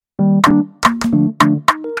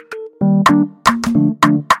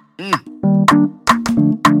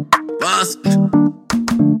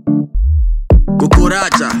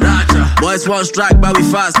Boys won't strike, but we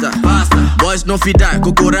faster. Boys no fi die,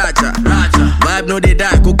 cucuracha. Vibe no they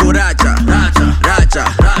die, cucuracha. Racha.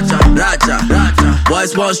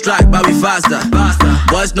 Boys won't strike, but we faster.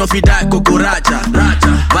 Boys no fi die, cucuracha.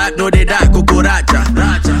 Vibe no they die, cucuracha.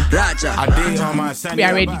 Racha. We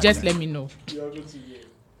are ready. Just let me know.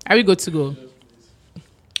 Are we good to go?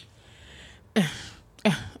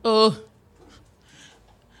 Oh,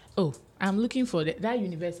 I'm looking for that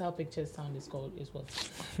Universal Pictures sound is called is what?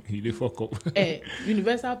 You did fuck up.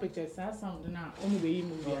 Universal Pictures sound now. Only way you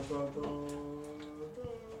move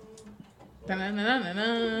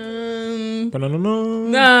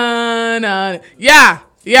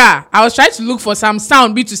Yeah. I was trying to look for some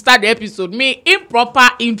sound beat to start the episode. Me improper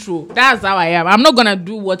intro. That's how I am. I'm not gonna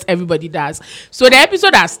do what everybody does. So the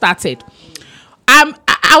episode has started.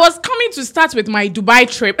 I was coming to start with my Dubai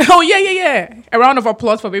trip. Oh, yeah. A round of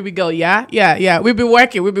applause for baby girl, yeah? We've been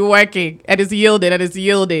working. And it's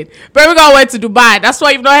yielded. Baby girl went to Dubai. That's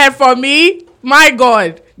why you've not heard from me. My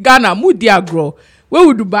God. Ghana, Mudiagro. Where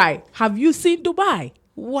would Dubai? Have you seen Dubai?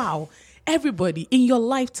 Wow. Everybody in your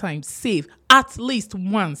lifetime save at least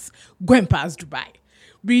once going past Dubai.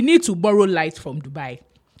 We need to borrow light from Dubai.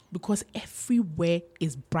 Because everywhere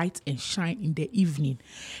is bright and shine in the evening.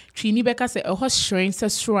 Trini Becca said,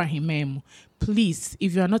 please,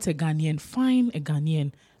 if you are not a Ghanaian, find a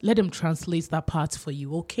Ghanaian. Let them translate that part for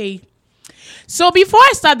you, okay? So before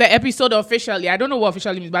I start the episode officially, I don't know what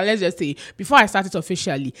officially means, but let's just say, before I start it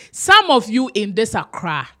officially, some of you in this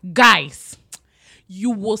Accra, guys,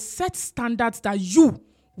 you will set standards that you,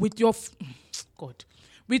 with your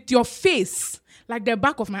face, like the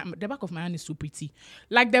back of my hand is so pretty.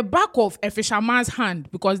 Like the back of a fisherman's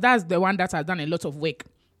hand, because that's the one that has done a lot of work.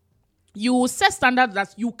 You will set standards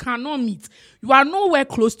that you cannot meet. You are nowhere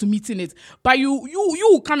close to meeting it. But you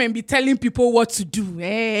will come and be telling people what to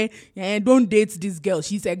do. Don't date this girl.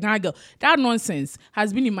 She's a Ghana girl. That nonsense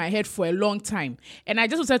has been in my head for a long time. And I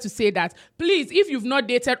just wanted to say that, please, if you've not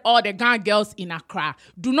dated all the Ghana girls in Accra,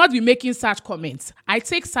 do not be making such comments. I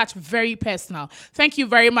take such very personal. Thank you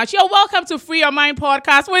very much. You're welcome to Free Your Mind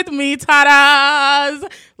podcast with me, Taras.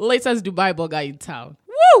 Latest Dubai blogger in town.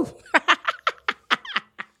 Woo!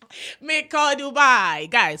 Me call Dubai.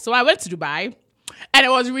 Guys, so I went to Dubai and it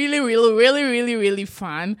was really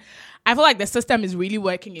fun. I feel like the system is really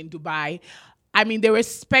working in Dubai. I mean, they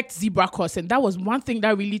respect zebra crossing. That was one thing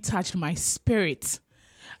that really touched my spirit.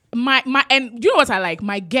 And you know what I like?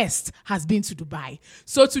 My guest has been to Dubai.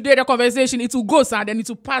 So today the conversation, it will go and then it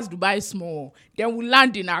will pass Dubai small. Then we'll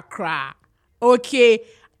land in Accra. Okay.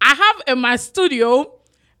 I have in my studio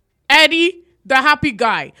Eddie, the happy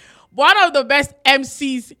guy. One of the best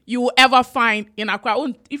MCs you will ever find in Accra.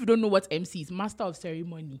 If you don't know what MC is, Master of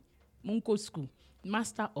Ceremony. Munko School.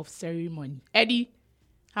 Master of Ceremony. Eddie,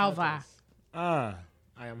 how far? I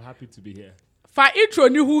am happy to be here. For intro,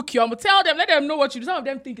 new hook you. Tell them, let them know what you do. Some of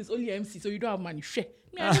them think it's only MC, so you don't have money. Share.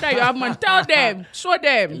 Me, I know that you have money. Tell them. Show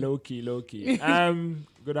them. Low key.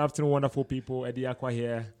 Good afternoon, wonderful people. Eddie Aqua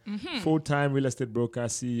here. Full-time real estate broker,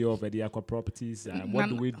 CEO of Eddie Aqua Properties. What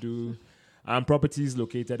do we do? Properties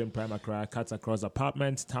located in Prime Accra, cuts across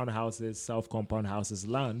apartments, townhouses, self-compound houses,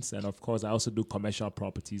 lands, and of course, I also do commercial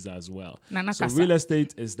properties as well. So real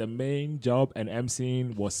estate is the main job, and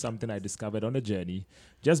emceeing was something I discovered on the journey,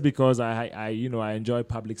 just because I enjoy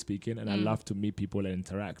public speaking and I love to meet people and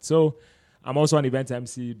interact. So I'm also an event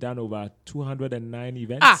MC, done over 209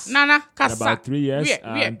 events in about 3 years.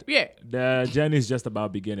 The journey is just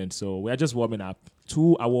about beginning, so we're just warming up.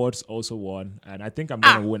 2 awards also won, and I think I'm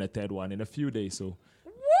going to win a 3rd one in a few days, so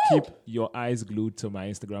keep your eyes glued to my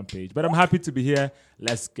Instagram page. But I'm happy to be here.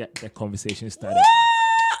 Let's get the conversation started. Woo!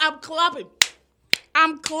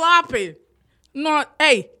 I'm clapping.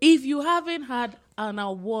 Hey, if you haven't had an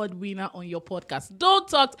award winner on your podcast, don't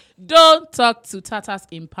talk to Tatas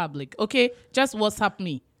in public, okay? Just WhatsApp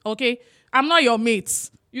me, okay? I'm not your mates.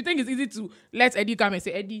 You think it's easy to let Eddie come and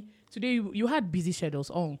say, Eddie, today you had busy schedules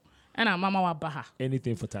on. And I'm Mama Wabaha.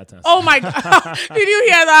 Anything for Tatas. Oh my God. Did you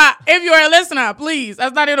hear that? If you're a listener, please,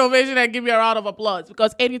 as that innovation and give me a round of applause,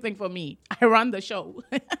 because anything for me, I run the show.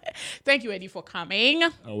 Thank you, Eddie, for coming.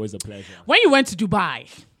 Always a pleasure. When you went to Dubai,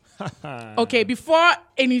 okay, before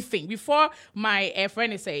anything, before my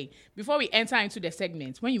friend is saying, before we enter into the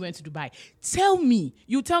segment, when you went to Dubai, tell me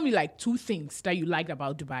like 2 things that you liked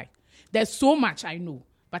about Dubai. There's so much I know,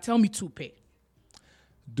 but tell me 2 pair.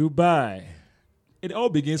 Dubai. It all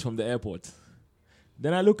begins from the airport.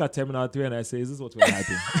 Then I look at Terminal 3 and I say, is this what we're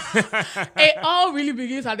having? It all really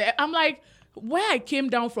begins at the... I'm like, where I came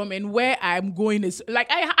down from and where I'm going is... Like,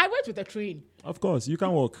 I went with a train. Of course, you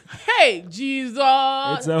can walk. Hey, Jesus.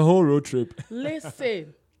 It's a whole road trip.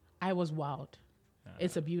 Listen, I was wild.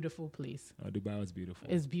 It's a beautiful place. Oh, Dubai was beautiful.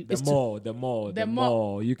 It's beautiful. The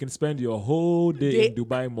mall. You can spend your whole day in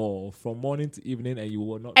Dubai Mall from morning to evening, and you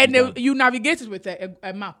will not. And you navigate it with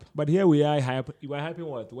a map. But here we are. You are hyping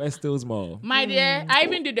what? West Hills Mall. My dear, I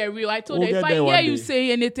even did the real. I told her, if I there hear one you day.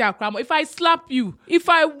 say anything, if I slap you, if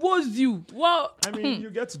I was you, well, I mean, you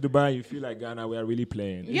get to Dubai, you feel like Ghana, we are really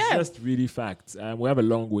playing. It's Yeah. just really facts. We have a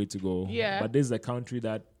long way to go. Yeah. But this is a country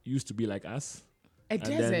that used to be like us. a And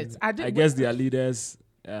desert. then I guess their leaders,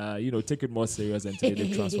 take it more serious until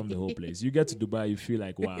they transform the whole place. You get to Dubai, you feel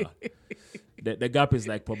like, wow. The gap is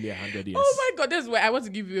like probably 100 years. Oh my God, this is where I want to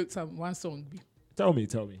give you one song. Tell me.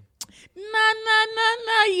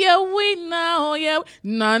 Na, yeah, we now, yeah.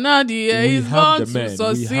 Na, dear, We is have born the to men.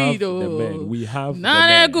 succeed. We have the Na,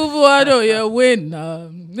 men. kufuado, yeah, win.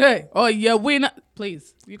 Hey, oh, yeah, win.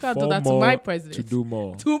 Please, you can't do Four that to more my president. to do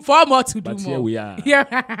more. 4 more to But do here more. we are.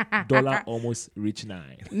 Yeah. Dollar almost reached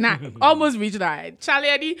 9. Nah, almost reached that. Charlie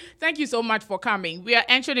Eddie, thank you so much for coming. We are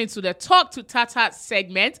entering into the Talk to Tata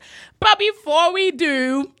segment. But before we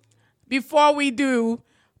do,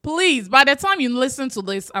 please, by the time you listen to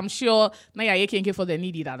this, I'm sure Naya Yekenke for the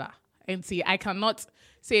needy dada. And see, I cannot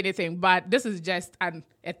say anything, but this is just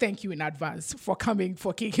a thank you in advance for coming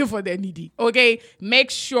for KK for the needy. Okay,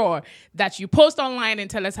 make sure that you post online and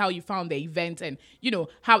tell us how you found the event and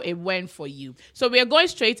how it went for you. So we are going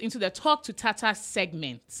straight into the Talk to Tata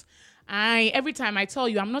segment. Every time I tell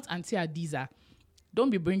you I'm not Auntie Adiza,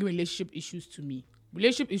 don't be bringing relationship issues to me.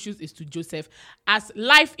 Relationship issues is to Joseph, as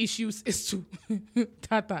life issues is to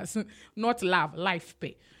Tatas, not love, life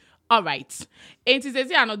pay. All right. And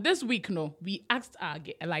this week, we asked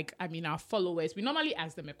our followers, we normally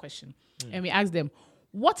ask them a question. And we asked them,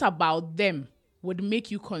 what about them would make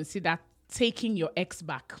you consider taking your ex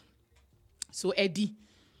back? So, Eddie,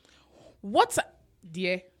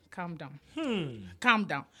 dear, calm down. Calm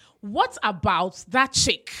down. What about that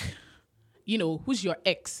chick, who's your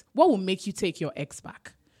ex? What will make you take your ex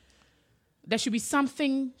back? There should be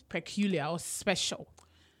something peculiar or special.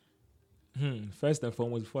 First and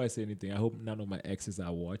foremost, before I say anything, I hope none of my exes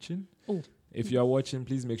are watching. Oh. If you are watching,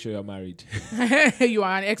 please make sure you're married. You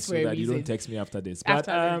are an ex so for a that you reason. don't text me after this.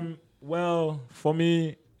 After for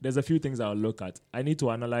me, there's a few things I'll look at. I need to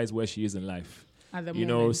analyze where she is in life. At the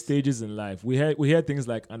moment. Stages in life. We hear things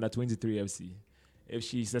like under 23 FC. If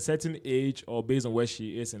she's a certain age or based on where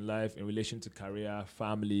she is in life in relation to career,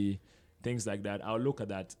 family, things like that, I'll look at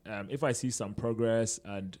that. If I see some progress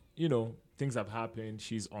and, things have happened,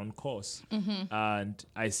 she's on course. And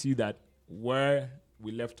I see that where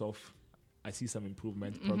we left off, I see some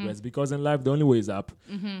improvement, progress. Because in life, the only way is up.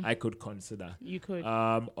 I could consider. You could.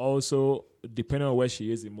 Also, depending on where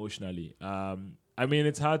she is emotionally.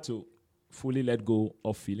 It's hard to fully let go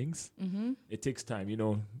of feelings. It takes time,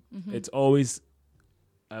 It's always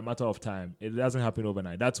a matter of time. It doesn't happen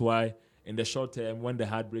overnight. That's why in the short term, when the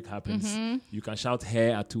heartbreak happens, you can shout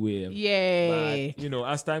hair at 2 a.m. Yeah. But,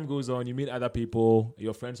 as time goes on, you meet other people.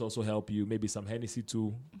 Your friends also help you. Maybe some Hennessy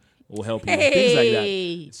too will help you. Things like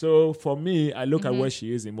that. So for me, I look at where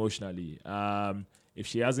she is emotionally. If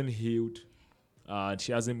she hasn't healed,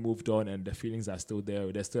 she hasn't moved on, and the feelings are still there,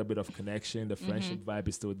 there's still a bit of connection, the friendship vibe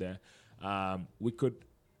is still there. We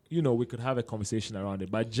could have a conversation around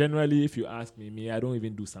it. But generally, if you ask me, I don't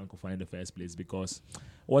even do Sankofa in the first place because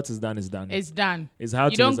what is done is done. It's done. It's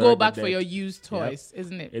hard you to don't go resurrect back the for dead. your used toys,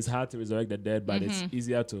 isn't it? It's hard to resurrect the dead, but it's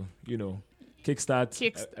easier to,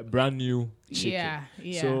 kickstart a brand new chicken.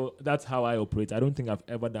 Yeah. So that's how I operate. I don't think I've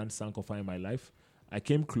ever done Sankofa in my life. I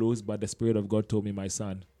came close, but the Spirit of God told me, my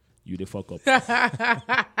son, you the fuck up.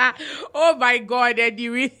 Oh my God,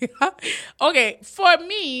 Eddie. Okay, for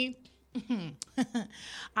me,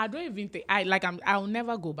 I don't even think I'll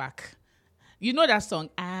never go back. You know that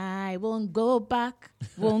song, I won't go back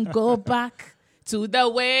to the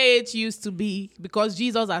way it used to be because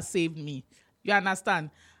Jesus has saved me. You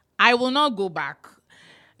understand? I will not go back.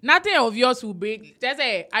 Nothing of yours will bring,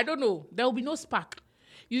 I don't know, there will be no spark.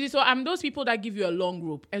 You see, so I'm those people that give you a long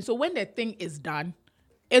rope. And so when the thing is done,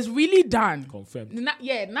 it's really done. Confirmed.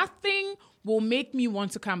 Nothing will make me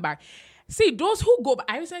want to come back. See, those who go back,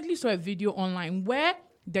 I recently saw a video online where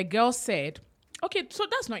the girl said, okay, so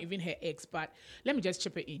that's not even her ex, but let me just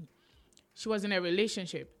chip it in. She was in a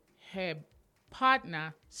relationship. Her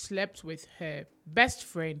partner slept with her best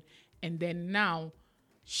friend, and then now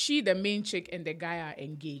she, the main chick, and the guy are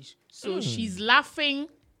engaged. So she's laughing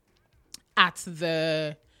at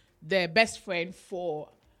the best friend for,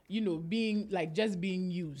 being just being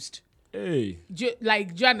used. Hey. Do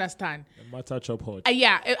you understand? The matter chop hot.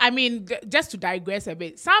 Yeah, just to digress a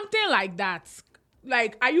bit, something like that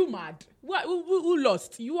Like, are you mad? Who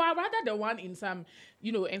lost? You are rather the one in some,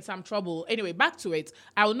 in some trouble. Anyway, back to it.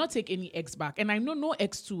 I will not take any ex back. And I know no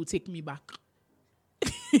ex too will take me back.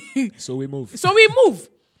 So we move.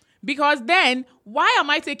 Because then, why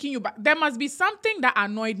am I taking you back? There must be something that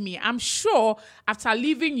annoyed me. I'm sure after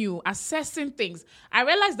leaving you, assessing things, I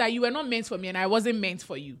realized that you were not meant for me and I wasn't meant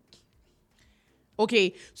for you.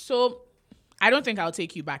 Okay, so I don't think I'll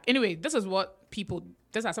take you back. Anyway, these are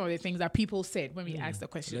some of the things that people said when we asked the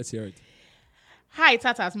question. Let's hear it. Hi,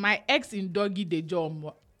 Tatas. My ex in doggy, they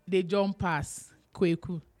jump pass.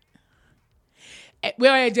 Kweku.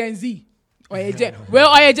 Where are Gen Z? Gen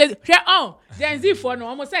Z for no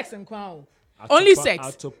almost sex and crown. Only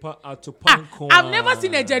sex. I've never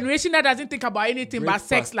seen a generation that doesn't think about anything but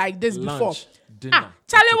sex like this before.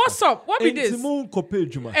 Charlie, what's up? What be this? So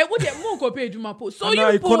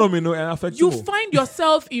you find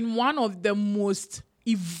yourself in one of the most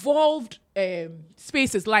evolved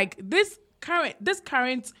spaces. Like this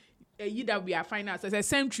current year that we are finding ourselves, a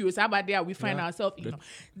century or so about there we find ourselves in.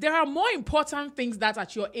 There are more important things that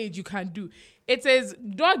at your age you can do. It is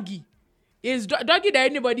doggy. It's doggy that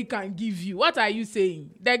anybody can give you. What are you saying?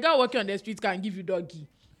 The girl working on the street can give you doggy.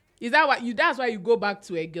 Is that what you? That's why you go back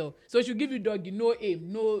to a girl. So she'll give you doggy, no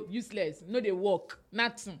aim, no useless, no they walk,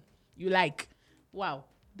 nothing. You like, wow.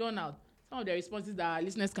 Donald, some of the responses that our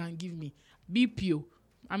listeners can give me. BPO,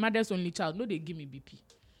 I'm mother's only child. No, they give me BP.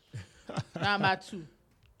 Number 2,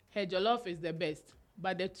 her jollof is the best,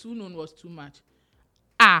 but the too known was too much.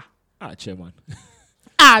 Chairman.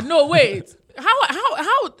 No, wait. How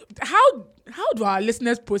do our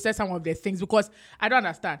listeners process some of the things? Because I don't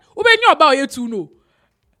understand. Ube knew about you too know.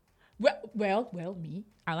 Well, me,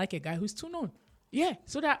 I like a guy who's too known. Yeah,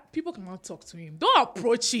 so that people cannot talk to him. Don't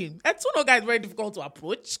approach him. A too known guy is very difficult to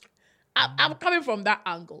approach. I'm coming from that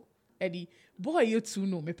angle. Eddie, boy, you too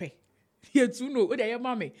know, me pay. You too know. Oh, your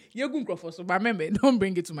mommy. You're going for so, but remember, don't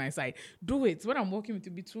bring it to my side. Do it. When I'm walking with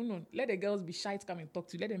you, be too known. Let the girls be shy to come and talk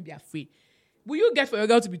to you. Let them be afraid. Will you get for your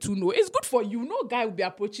girl to be too known? It's good for you. No guy will be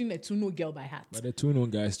approaching a too known girl by heart. But the too known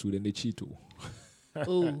guys too, then they cheat too.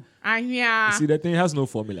 Oh, and yeah. You see, that thing has no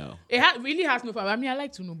formula. It really has no formula. I mean, I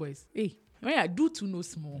like to know boys. Hey, when I do to know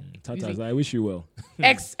small. Tatas, I wish you well.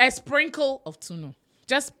 A sprinkle of to know.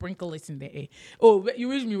 Just sprinkle it in the air. Oh, you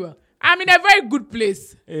wish me well. I'm in a very good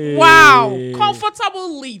place. Hey. Wow.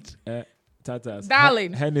 Comfortable lead. Tatas.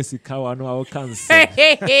 Darling. Hennessy kawa no I can't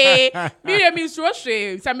say. Me so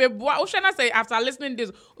shame. Say after listening to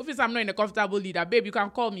this, if I'm not in a comfortable leader, babe, you can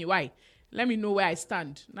call me. Why? Let me know where I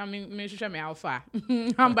stand. Now, me show me how far.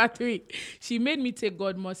 Number 3, she made me take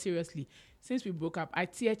God more seriously. Since we broke up, I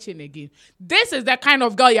tear chain again. This is the kind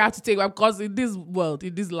of girl you have to take because in this world,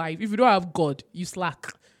 in this life, if you don't have God, you slack.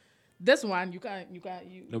 This one, you can't.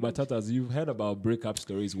 No, but Tatas, you've heard about breakup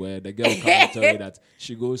stories where the girl can tell you that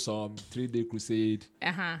she goes on 3-day crusade.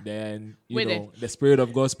 Then, the Spirit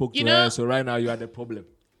of God spoke to her. So right now, you are the problem.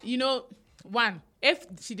 One, if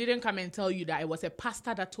she didn't come and tell you that it was a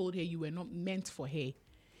pastor that told her you were not meant for her,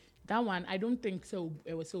 that one, I don't think so.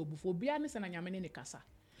 It was so before. Be honest, and I'm in the casa.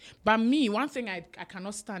 But me, one thing I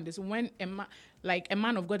cannot stand is when a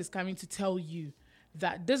man of God is coming to tell you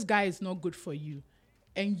that this guy is not good for you,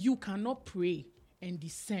 and you cannot pray and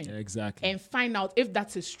discern and find out if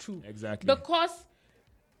that is true. Exactly. Because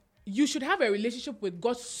you should have a relationship with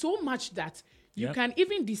God so much that you can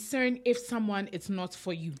even discern if someone is not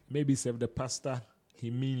for you. Maybe say the pastor, he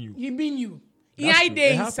mean you. It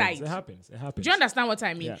happens. Do you understand what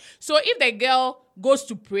I mean? Yeah. So if the girl goes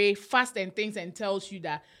to pray, fast and things and tells you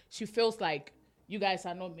that she feels like you guys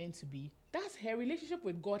are not meant to be, that's her relationship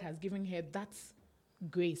with God has given her that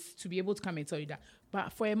grace to be able to come and tell you that.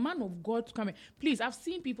 But for a man of God to come in, please, I've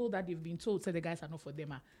seen people that they've been told the guys are not for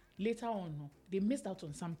them. Later on, they missed out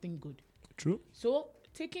on something good. True. So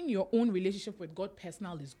taking your own relationship with God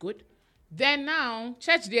personal is good. Then now,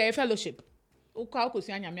 church there, fellowship. Then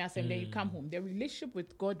you come home. The relationship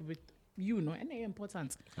with God, with you, and they're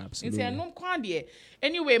important. Absolutely.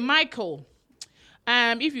 Anyway, Michael,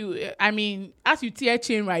 if you, as you tear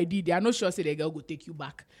chain right, they are not sure say the girl will take you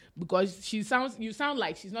back because you sound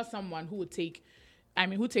like she's not someone who would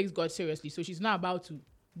who takes God seriously. So she's not about to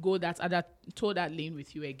go toe that lane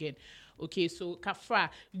with you again. Okay, so Kafra,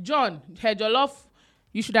 John, her jollof,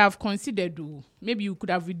 you should have considered. Maybe you could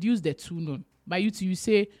have reduced the too known. But you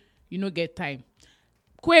say you don't get time.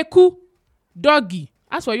 Kweku, doggy.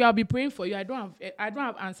 As for you, I'll be praying for you. I don't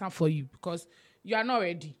have answer for you because you are not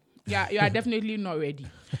ready. Yeah, you are definitely not ready.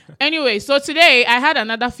 Anyway, so today I had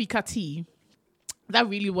another fika tea that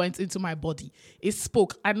really went into my body. It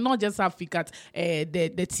spoke. I not just have fika,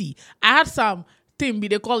 the tea. I had some thing,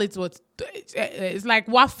 they call it what? It's like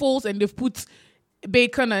waffles, and they've put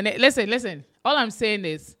bacon on it. Listen. All I'm saying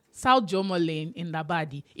is South Jomo Lane in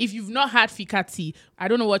Labadi. If you've not had fika tea, I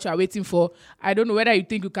don't know what you are waiting for. I don't know whether you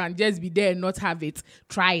think you can just be there and not have it.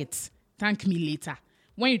 Try it. Thank me later.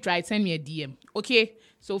 When you try it, send me a DM. Okay?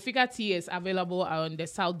 So fika tea is available on the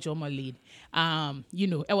South Jomo Lane.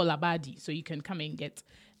 Ewo Labadi. So you can come and get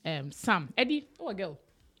some. Eddie, girl.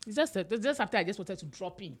 It's just after I just wanted to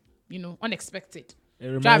drop in. Unexpected. It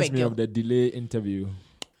reminds me of the delay interview.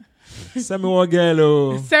 Semi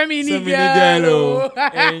Wagelo. Semi Nigelo.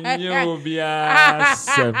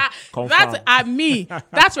 That's at me.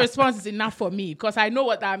 That response is enough for me because I know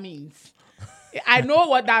what that means.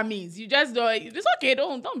 You just don't. It's okay.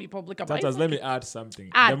 Don't be public about it. Let me add something.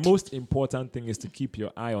 The most important thing is to keep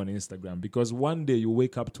your eye on Instagram because one day you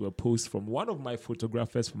wake up to a post from one of my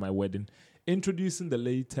photographers for my wedding introducing the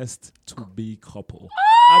latest to-be couple.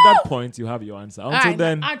 At that point, you have your answer. Until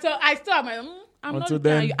then, I still have my. I'm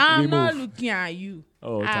not looking at you.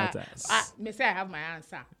 Oh, tatas. May say I have my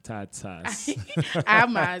answer. Tatas. I have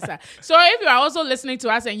my answer. So if you are also listening to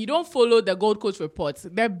us and you don't follow the Gold Coast Report,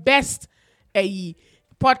 the best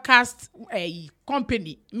podcast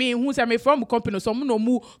company, who's from a company,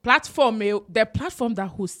 platform, the platform that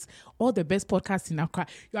hosts all the best podcasts in Accra.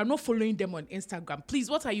 You are not following them on Instagram. Please,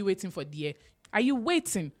 what are you waiting for, dear? Are you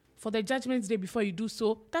waiting for the Judgment Day before you do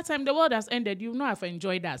so? That time the world has ended. You know I've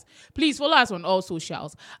enjoyed us. Please follow us on all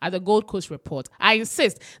socials at the Gold Coast Report. I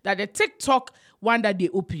insist that the TikTok one that they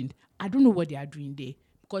opened, I don't know what they are doing there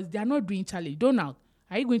because they are not doing challenge. Donald,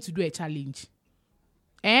 are you going to do a challenge?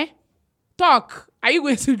 Talk. Are you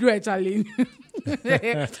going to do a challenge?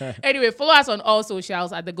 Anyway, follow us on all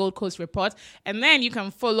socials at the Gold Coast Report. And then you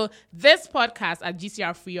can follow this podcast at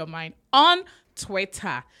GCR Free Your Mind on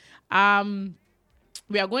Twitter.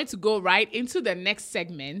 We are going to go right into the next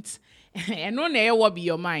segment. And no name what be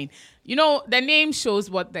your mind. The name shows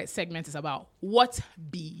what that segment is about. What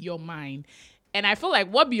be your mind? And I feel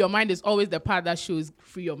like what be your mind is always the part that shows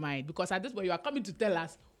free your mind. Because at this point, you are coming to tell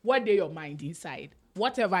us what day your mind inside.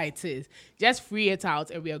 Whatever it is, just free it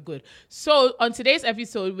out and we are good. So on today's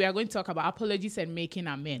episode, we are going to talk about apologies and making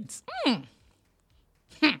amends.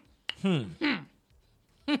 I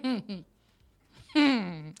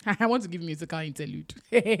want to give musical interlude.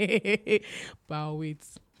 But wait.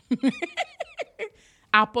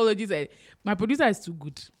 Apologies. My producer is too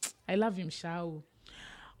good. I love him, Shao.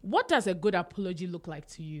 What does a good apology look like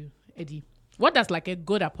to you, Eddie? What does like a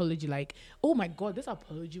good apology like? Oh my God, this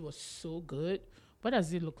apology was so good. What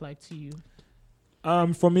does it look like to you?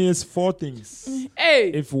 For me, it's 4 things.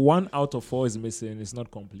 Hey. If 1 out of 4 is missing, it's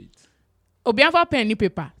not complete. Obianfa pen and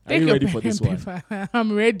paper. Are you ready for this one?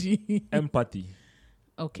 I'm ready. Empathy.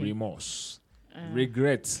 Okay. Remorse.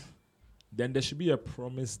 Regret. Then there should be a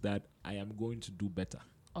promise that I am going to do better.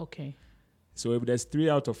 Okay. So if there's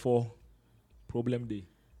 3 out of 4, problem day.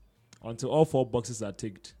 Until all 4 boxes are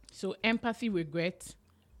ticked. So empathy, regret,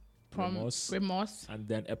 remorse, and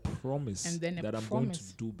then a promise that I'm going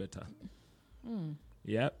to do better.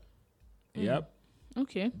 Yep.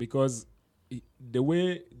 Okay. Because the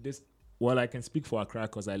way I can speak for Accra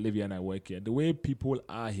because I live here and I work here. The way people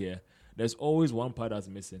are here, there's always one part that's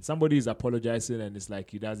missing. Somebody is apologizing and it's like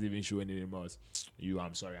he doesn't even show any remorse.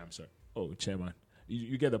 I'm sorry. Oh, chairman.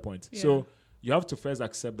 You get the point. Yeah. So you have to first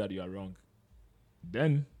accept that you are wrong.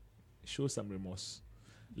 Then show some remorse.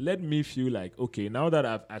 Let me feel like, okay, now that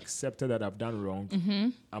I've accepted that I've done wrong,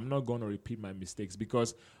 I'm not going to repeat my mistakes.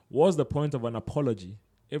 Because what's the point of an apology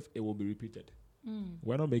if it will be repeated?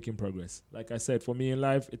 We're not making progress. Like I said, for me in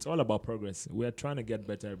life, it's all about progress. We're trying to get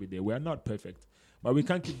better every day. We're not perfect. But we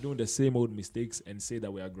can't keep doing the same old mistakes and say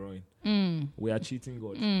that we are growing. We are cheating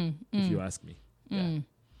God, if you ask me. Yeah.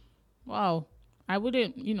 Wow. I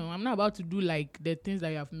wouldn't, I'm not about to do like the things that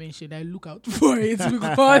you have mentioned. I look out for it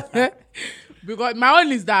because my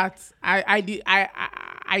own is that I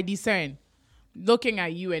discern. Looking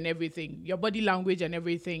at you and everything, your body language and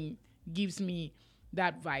everything gives me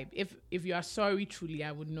that vibe. If you are sorry truly,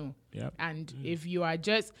 I would know. Yep. And if you are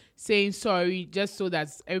just saying sorry just so that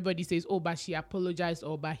everybody says, oh, but she apologized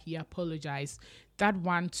or but he apologized, that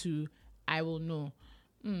one too, I will know.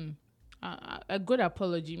 A good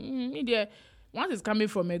apology. Once it's coming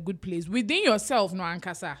from a good place within yourself, no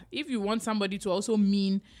ankasa. If you want somebody to also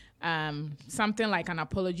mean something like an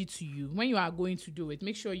apology to you, when you are going to do it,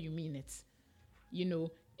 make sure you mean it.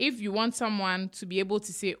 If you want someone to be able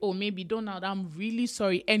to say, oh, maybe Donald, I'm really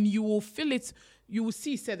sorry, and you will feel it, you will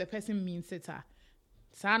see, the person means it.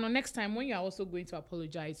 So next time when you are also going to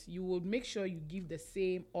apologize, you will make sure you give the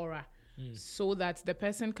same aura so that the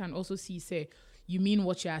person can also see, say, you mean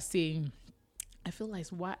what you are saying. I feel like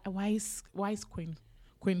wise Queen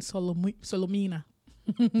Solomina.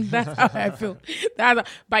 That's how I feel.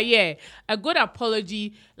 But yeah, a good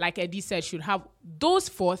apology, like Eddie said, should have those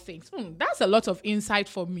 4 things. That's a lot of insight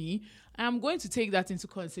for me. I'm going to take that into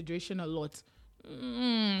consideration a lot.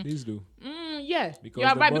 Please do. Yeah, Because you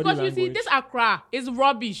are the right. body Because you see, language- this Accra is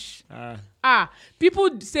rubbish. Ah,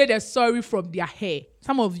 People say they're sorry from their hair.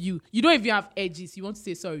 Some of you don't even have edges. You want to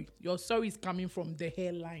say sorry. Your sorry is coming from the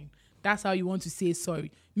hairline. That's how you want to say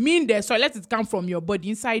sorry. Mean they're sorry. Let it come from your body,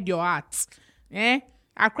 inside your heart.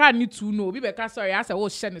 Accra need to know. People can sorry. I said, oh,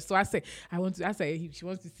 shit. So I said, she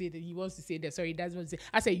wants to say that he wants to say that sorry. He doesn't want to say.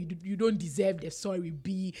 I said, you don't deserve the sorry.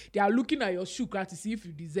 They are looking at your shoe to see if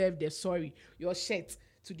you deserve the sorry. Your shirt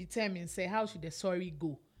to determine, say, how should the sorry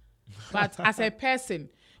go? But as a person,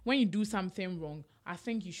 when you do something wrong, I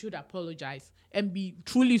think you should apologize and be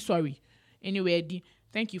truly sorry. Anyway, Eddie,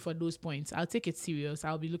 thank you for those points. I'll take it serious.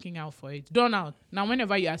 I'll be looking out for it. Donald, now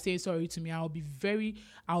whenever you are saying sorry to me, I'll be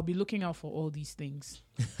looking out for all these things.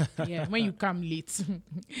 Yeah, when you come late.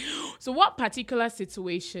 So what particular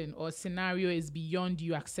situation or scenario is beyond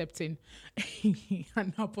you accepting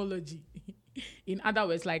an apology? In other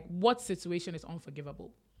words, like what situation is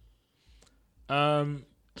unforgivable?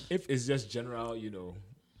 If it's just general,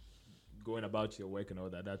 going about your work and all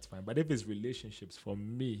that, that's fine. But if it's relationships, for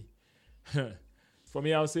me,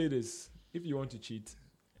 I'll say this. If you want to cheat,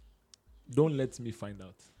 don't let me find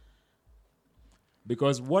out.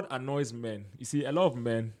 Because what annoys men, you see, a lot of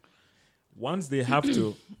men, once they have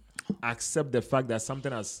to accept the fact that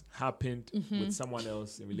something has happened with someone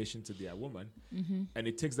else in relation to their woman, and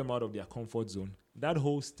it takes them out of their comfort zone, that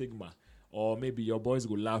whole stigma, or maybe your boys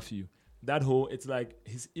will laugh you, it's like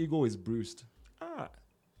his ego is bruised.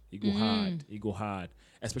 Ego hard.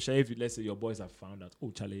 Especially if, let's say, your boys have found out,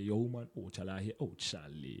 oh, Charlie, your woman, oh,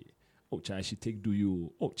 Charlie, she take do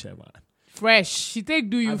you, oh, Chairman. Fresh. She take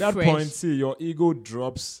do you fresh. At that point, see, your ego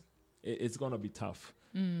drops, it's going to be tough.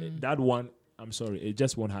 That one, I'm sorry, it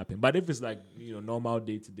just won't happen. But if it's like, normal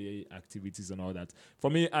day-to-day activities and all that,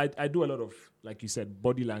 for me, I do a lot of, like you said,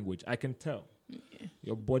 body language. I can tell.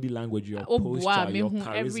 Your body language, your posture, your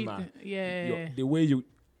charisma, the way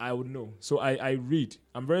I would know. So I read.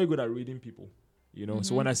 I'm very good at reading people,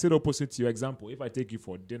 So when I sit opposite to your example, if I take you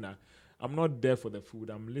for dinner, I'm not there for the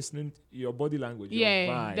food. I'm listening to your body language, your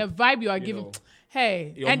vibe. The vibe you are giving.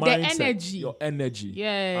 Hey, and mindset, the energy. Your energy.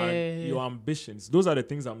 And your ambitions. Those are the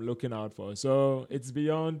things I'm looking out for. So it's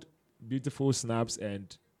beyond beautiful snaps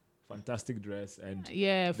and fantastic dress and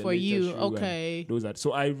for you. Okay. Those are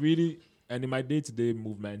so I really, and in my day-to-day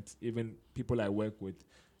movement, even people I work with,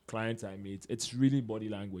 clients I meet, it's really body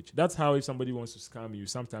language. That's how if somebody wants to scam you,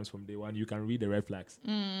 sometimes from day one, you can read the red flags.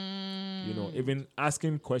 Even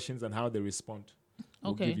asking questions and how they respond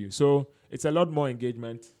will give you. So it's a lot more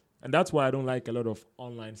engagement. And that's why I don't like a lot of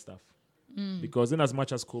online stuff. Because in as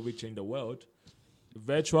much as COVID changed the world,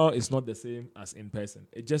 virtual is not the same as in person.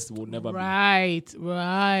 It just will never be. Right.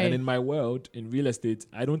 And in my world, in real estate,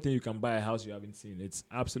 I don't think you can buy a house you haven't seen. It's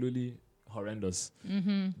absolutely horrendous.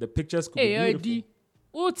 The pictures could be beautiful.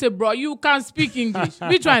 What's it, bro? You can't speak English.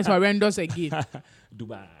 Which one is horrendous again?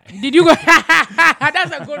 Dubai. Did you go?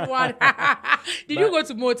 That's a good one. Did you go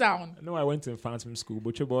to Motown? No, I went to Phantom School.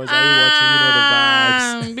 Butcher Boys, are you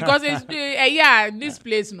watching? The vibes. Because it's, this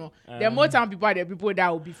place, no. The Motown people are the people that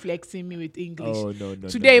will be flexing me with English. Oh, no.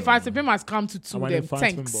 Today, Phantom Pim has come to them.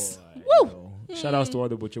 Thanks. Woo! Shout outs to all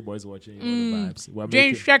the Butcher Boys watching the vibes.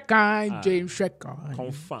 James Shekan.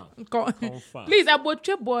 Confirm. Please, a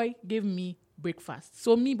Butcher Boy gave me breakfast.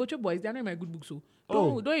 So me, Butcher Boys, they're not in my good book. So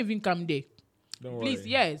don't even come there. Please, worry.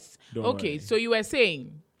 Yes. Don't okay, worry. So you were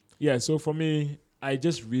saying? Yeah, so for me, I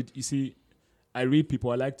just read. You see, I read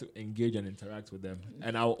people. I like to engage and interact with them.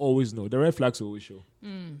 And I'll always know. The red flags will always show.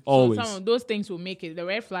 Always. So some of those things will make it. The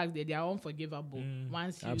red flags, they are unforgivable.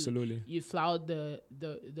 Once you flout the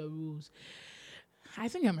rules. I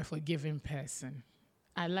think I'm a forgiving person.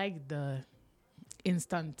 I like the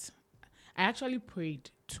instant. I actually prayed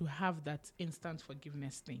to have that instant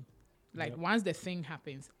forgiveness thing. Like once the thing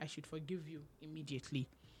happens, I should forgive you immediately.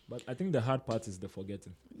 But I think the hard part is the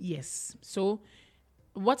forgetting. Yes. So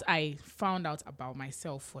what I found out about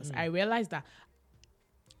myself was I realized that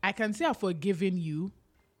I can say I've forgiven you,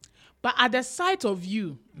 but at the sight of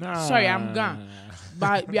you, sorry, I'm gone.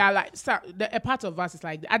 But we are like, a part of us is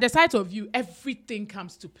like, at the sight of you, everything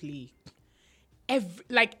comes to play.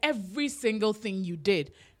 Every single thing you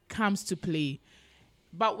did comes to play.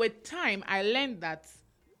 But with time, I learned that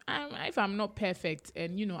if I'm not perfect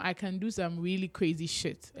and, I can do some really crazy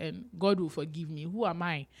shit and God will forgive me. Who am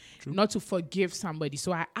I not to forgive somebody?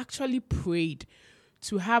 So I actually prayed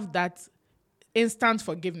to have that instant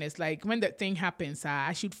forgiveness. Like when the thing happens,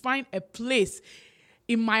 I should find a place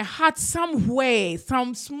in my heart somewhere,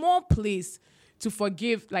 some small place to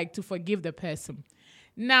forgive the person.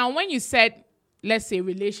 Now, when you said, let's say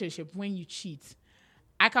relationship, when you cheat,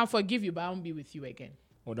 I can forgive you, but I won't be with you again.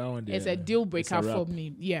 Oh, that one there. It's a deal breaker for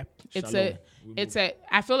me. Yeah.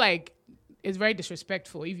 I feel like it's very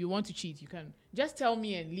disrespectful. If you want to cheat, you can just tell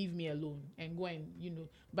me and leave me alone and go and,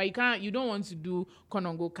 but you don't want to do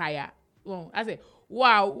konongo kaya. Well, I say,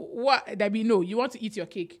 wow, what, that be no, you want to eat your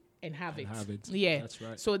cake and have it. Yeah. That's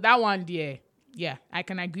right. So that one, yeah, I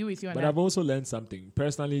can agree with you on that. But I've also learned something.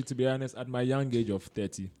 Personally, to be honest, at my young age of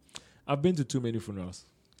 30, I've been to too many funerals.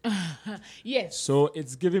 Yes. So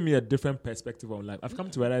it's giving me a different perspective on life. I've come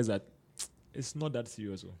to realize that it's not that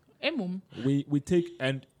serious. We take,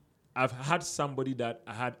 and I've had somebody that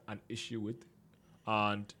I had an issue with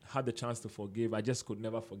and had the chance to forgive. I just could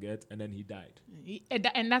never forget, and then he died.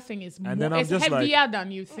 And that thing is it's heavier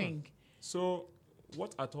than you think. So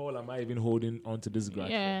what at all am I even holding on to this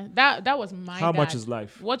grudge? Yeah, that was my How dad. much is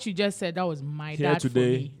life? What you just said, that was my Here dad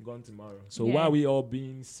today, for me. gone tomorrow. So why are we all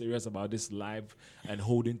being serious about this life and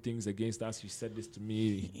holding things against us? You said this to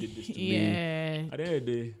me, he did this to me. At the end of the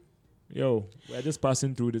day, we're just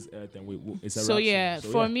passing through this earth, and it's a so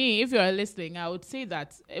for me, if you're listening, I would say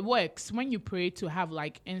that it works when you pray to have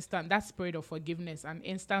like instant, that spirit of forgiveness and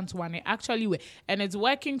instant one. It actually works, and it's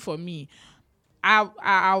working for me.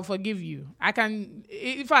 I'll forgive you.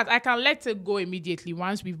 In fact, I can let it go immediately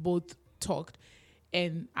once we've both talked,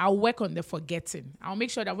 and I'll work on the forgetting. I'll make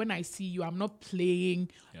sure that when I see you, I'm not playing,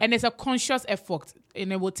 and it's a conscious effort,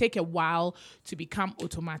 and it will take a while to become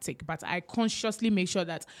automatic, but I consciously make sure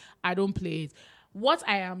that I don't play it. What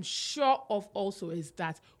I am sure of also is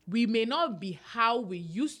that we may not be how we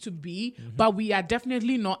used to be, but we are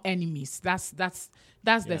definitely not enemies. That's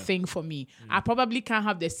the thing for me. I probably can't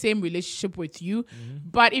have the same relationship with you,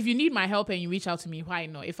 but if you need my help and you reach out to me, why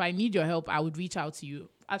not? If I need your help, I would reach out to you.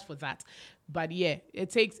 As for that. But yeah,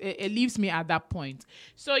 it leaves me at that point.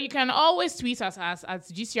 So you can always tweet us at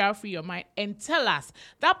GCR Free Your Mind and tell us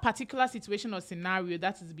that particular situation or scenario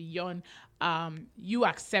that is beyond you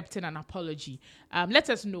accepting an apology. Let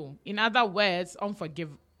us know. In other words,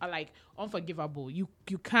 unforgivable. You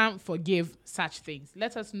can't forgive such things.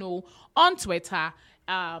 Let us know on Twitter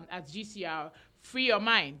at GCR Free Your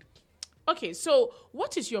Mind. Okay, so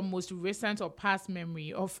what is your most recent or past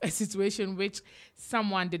memory of a situation which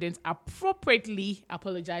someone didn't appropriately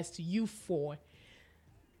apologize to you for?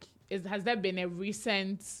 Has there been a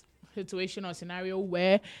recent situation or scenario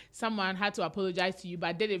where someone had to apologize to you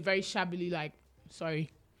but did it very shabbily, like,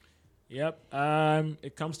 sorry? Yep.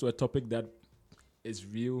 It comes to a topic that is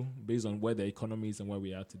real based on where the economy is and where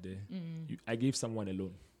we are today. I gave someone a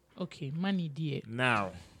loan. Okay, money, dear.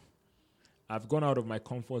 Now, I've gone out of my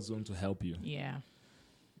comfort zone to help you. Yeah.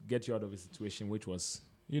 Get you out of a situation which was,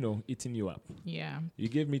 eating you up. Yeah. You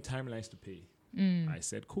gave me timelines to pay. I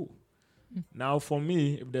said, cool. Now, for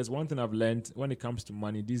me, if there's one thing I've learned when it comes to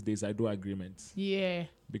money, these days I do agreements. Yeah.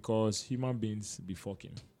 Because human beings be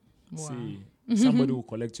fucking. Wow. See, somebody will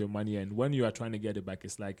collect your money, and when you are trying to get it back,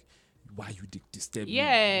 it's like, why you disturb me?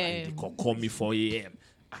 Yeah. They call me 4 a.m.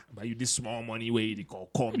 But you this small money where they call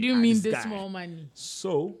me. What do you mean this guy. small money?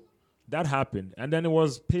 So that happened. And then it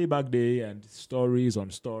was payback day and stories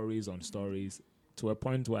on stories on stories to a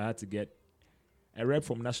point where I had to get a rep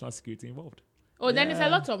from National Security involved. Oh, then it's a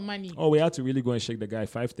lot of money. Oh, we had to really go and shake the guy.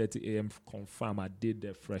 5:30 a.m. confirm. I did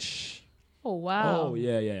the fresh. Oh, wow. Oh,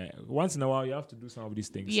 yeah. Once in a while, you have to do some of these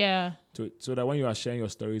things. Yeah. So that when you are sharing your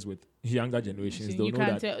stories with younger generations, they'll you know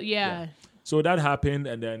can't that. tell. Yeah. So that happened,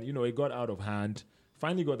 and then, it got out of hand.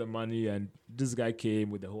 Finally got the money, and this guy came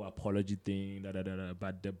with the whole apology thing,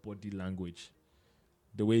 but the body language,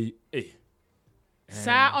 the way,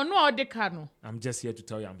 Sir, I'm just here to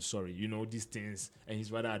tell you I'm sorry. These things, and he's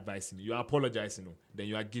rather advising me. You are apologizing, then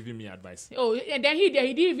you are giving me advice. Oh, and then he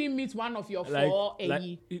didn't even meet one of your four.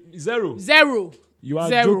 Zero. You are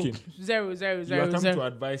joking. Zero. You are coming to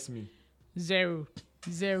advise me. Zero.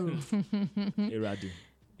 Iradi.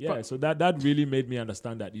 Yeah, so that really made me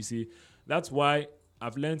understand that. You see, that's why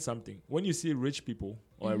I've learned something. When you see rich people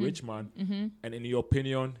or a rich man, and in your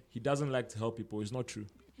opinion, he doesn't like to help people, it's not true.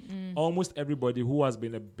 Almost everybody who has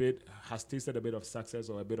tasted a bit of success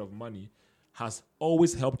or a bit of money has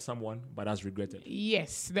always helped someone but has regretted.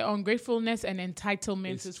 Yes, the ungratefulness and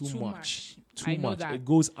entitlement is too much. I know that. It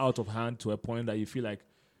goes out of hand to a point that you feel like,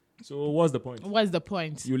 so what's the point? What's the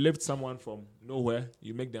point? You lift someone from nowhere,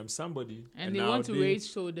 you make them somebody. And they want to raise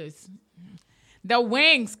shoulders. The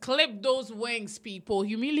wings, clip those wings, people.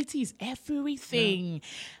 Humility is everything. Yeah.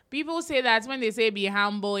 People say that when they say be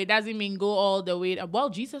humble, it doesn't mean go all the way down. Well,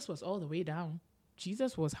 Jesus was all the way down.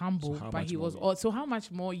 Jesus was humble, So how but much he more was me? also, how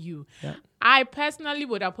much more you? Yeah. I personally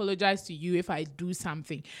would apologize to you if I do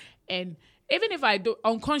something. And even if I do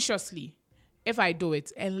unconsciously, if I do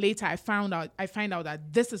it and later I find out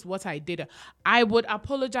that this is what I did, I would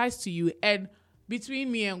apologize to you. And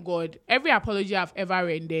between me and God, every apology I've ever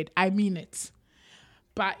rendered, I mean it.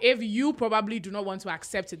 But if you probably do not want to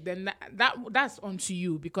accept it, then that's onto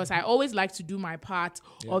you, because I always like to do my part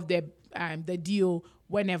of the deal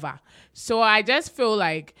whenever. So I just feel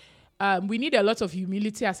like we need a lot of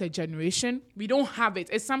humility as a generation. We don't have it.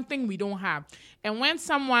 It's something we don't have. And when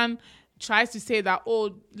someone tries to say that,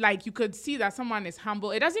 oh, like you could see that someone is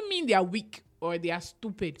humble, it doesn't mean they are weak or they are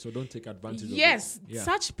stupid. So don't take advantage of it. Yes, Yeah.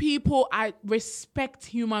 such people, I respect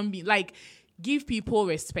human beings. Like, give people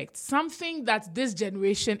respect. Something that this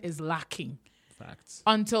generation is lacking. Facts.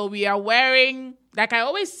 Until we are wearing, like I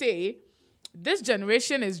always say, this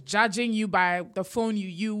generation is judging you by the phone you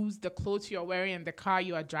use, the clothes you're wearing, and the car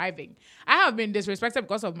you are driving. I have been disrespected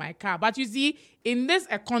because of my car. But you see, in this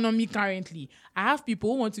economy currently, I have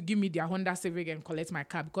people who want to give me their Honda Civic and collect my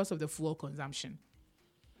car because of the fuel consumption.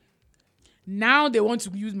 Now they want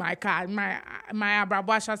to use my car. My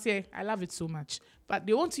Abrabo chassis, I love it so much. But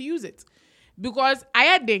they want to use it. Because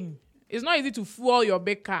it's not easy to fuel your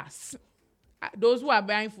big cars. Those who are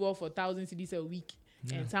buying fuel for 1,000 cedis a week,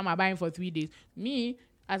 and some are buying for 3 days. Me,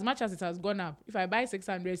 as much as it has gone up, if I buy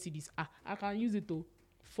 600 cedis, I can use it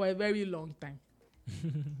for a very long time.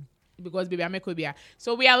 Because baby, I make it.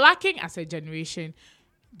 So we are lacking as a generation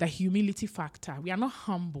the humility factor. We are not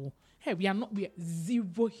humble. Hey, we are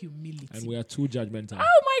zero humility. And we are too judgmental.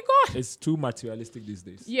 Oh my God. It's too materialistic these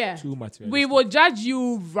days. Yeah. Too materialistic. We will judge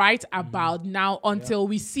you right about now until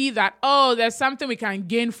we see that, oh, there's something we can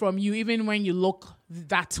gain from you even when you look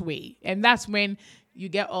that way. And that's when you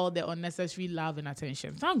get all the unnecessary love and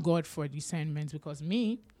attention. Thank God for discernment, because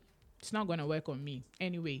it's not going to work on me.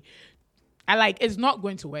 Anyway, it's not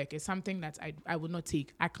going to work. It's something that I would not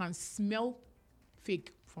take. I can smell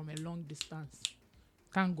fake from a long distance.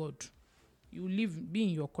 Thank God. You be in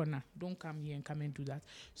your corner. Don't come here and come and do that.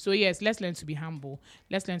 So yes, let's learn to be humble.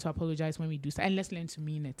 Let's learn to apologize when we do so. And let's learn to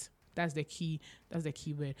mean it. That's the key. That's the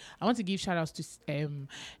key word. I want to give shout outs to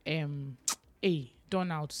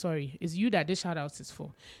Donald. Sorry. It's you that this shout out is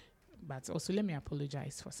for. But also let me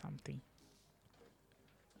apologize for something.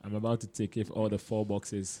 I'm about to take if all the 4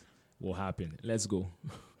 boxes will happen. Let's go.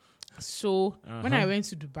 So when I went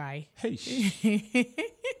to Dubai, Hey.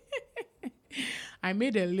 I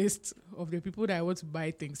made a list of the people that I want to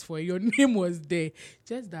buy things for. Your name was there.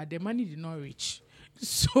 Just that the money did not reach.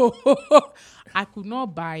 So I could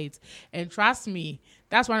not buy it. And trust me,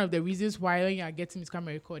 that's one of the reasons why when you are getting me to come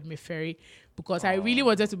and record me ferry, because I really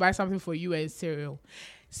wanted to buy something for you and Cyril.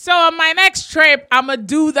 So on my next trip, I'm going to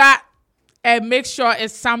do that and make sure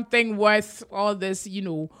it's something worth all this,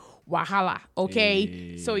 wahala. Okay?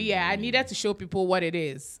 Hey. So yeah, I needed to show people what it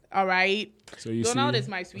is. All right? So you Donald see, is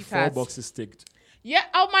my sweetheart. 4 boxes ticked. Yeah.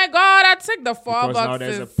 Oh my God, I took the 4 Because boxes. now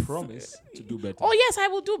there's a promise to do better. Oh yes, I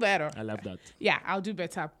will do better. I love that. Yeah, I'll do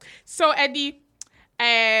better. So Eddie,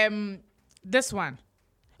 this one.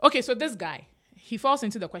 Okay, so this guy, he falls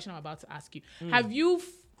into the question I'm about to ask you. Have you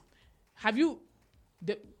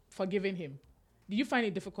forgiven him? Did you find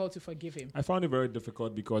it difficult to forgive him? I found it very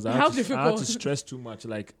difficult because I How had to difficult? stress too much.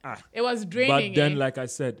 It was draining. But then, like I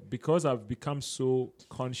said, because I've become so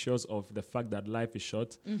conscious of the fact that life is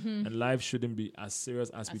short and life shouldn't be as serious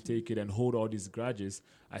as we take it and hold all these grudges,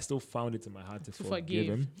 I still found it in my heart to forgive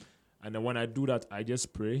him. And then when I do that, I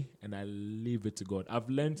just pray and I leave it to God. I've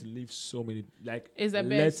learned to leave so many, it's the let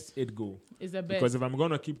best. it go. It's the best. Because if I'm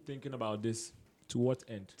going to keep thinking about this, to what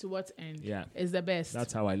end? To what end? Yeah. It's the best.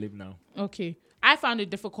 That's how I live now. Okay. I found it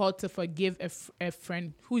difficult to forgive a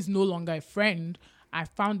friend who is no longer a friend. I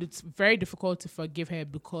found it very difficult to forgive her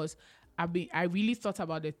because I really thought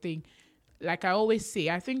about the thing. Like I always say,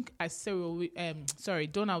 I think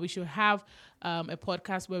Donald, we should have a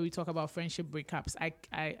podcast where we talk about friendship breakups.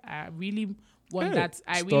 I really want that.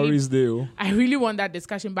 I really want that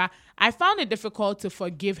discussion. But I found it difficult to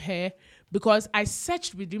forgive her because I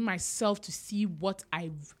searched within myself to see what I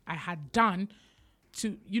had done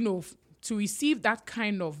to receive that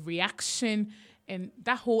kind of reaction and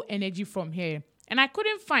that whole energy from her. And I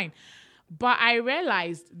couldn't find. But I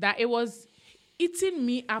realized that it was eating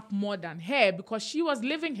me up more than her because she was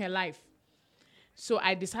living her life. So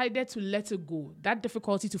I decided to let it go. That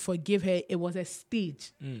difficulty to forgive her, it was a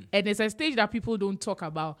stage. And it's a stage that people don't talk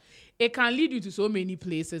about. It can lead you to so many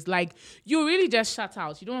places. Like, you really just shut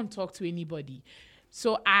out. You don't talk to anybody.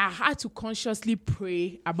 So I had to consciously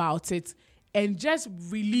pray about it and just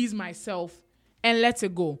release myself and let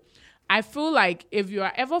it go. I feel like if you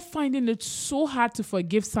are ever finding it so hard to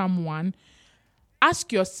forgive someone,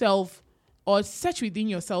 ask yourself or search within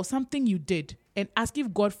yourself something you did and ask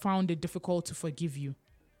if God found it difficult to forgive you.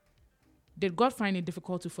 Did God find it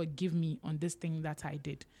difficult to forgive me on this thing that I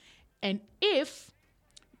did? And if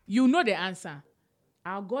you know the answer,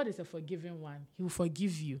 our God is a forgiving one. He will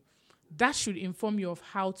forgive you. That should inform you of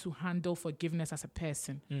how to handle forgiveness as a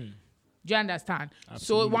person. Do you understand?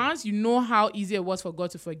 Absolutely. So once you know how easy it was for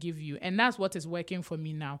God to forgive you, and that's what is working for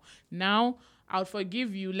me now. Now, I'll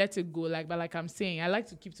forgive you, let it go. But like I'm saying, I like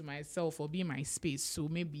to keep to myself or be in my space. So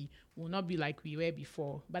maybe we'll not be like we were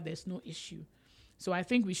before, but there's no issue. So I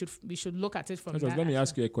think we should look at it from that. Let me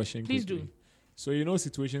ask you a question. Please quickly. do. So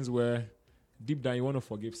situations where deep down you want to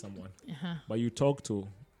forgive someone, but you talk to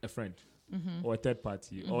a friend or a third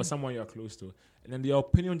party or someone you're close to, and then their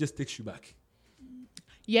opinion just takes you back.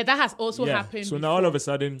 Yeah, that has also happened. So before. now all of a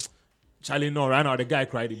sudden, Charlie, no, right now the guy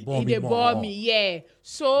cried, he bore me more. bore me, yeah.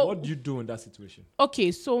 So what do you do in that situation?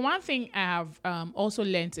 Okay, so one thing I have also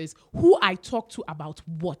learned is who I talk to about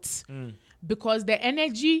what. Because the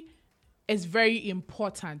energy is very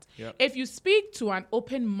important. Yep. If you speak to an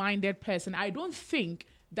open-minded person, I don't think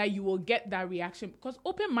that you will get that reaction because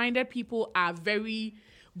open-minded people are very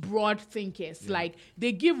broad thinkers. Like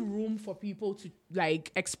they give room for people to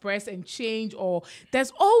like express and change, or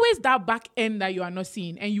there's always that back end that you are not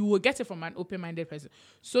seeing, and you will get it from an open-minded person.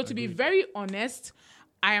 So to be very honest,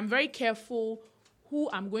 I am very careful who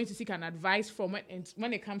I'm going to seek an advice from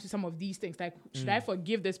when it comes to some of these things. Like, should I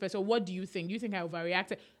forgive this person? What do you think? Do you think I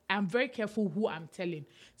overreacted? I'm very careful who I'm telling.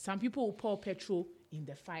 Some people will pour petrol in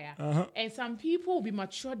the fire. And some people will be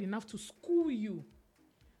matured enough to school you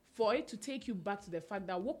for it to take you back to the fact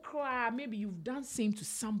that maybe you've done same to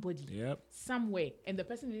somebody somewhere, and the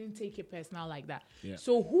person didn't take it personal like that.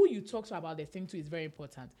 So who you talk to about the thing too is very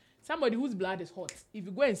important. Somebody whose blood is hot, if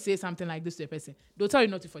you go and say something like this to a person, they'll tell you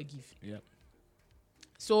not to forgive.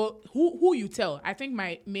 So who you tell, I think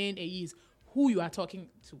my main AE is who you are talking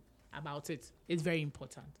to about it is very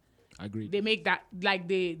important. Agreed. They make that, like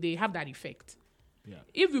they have that effect.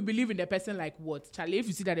 If you believe in the person like what, Charlie, if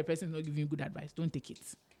you see that the person is not giving you good advice, don't take it.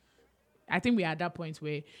 I think we are at that point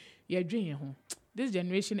where you're doing home. This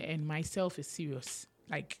generation and myself is serious.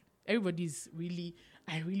 Like everybody's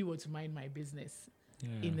I really want to mind my business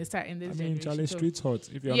in this generation. Charlie, street's hot.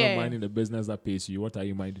 If you're not minding the business that pays you, what are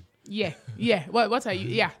you minding? What are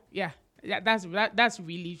you? That's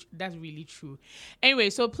really true. Anyway,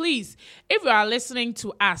 so please, if you are listening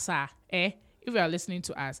to us, if you are listening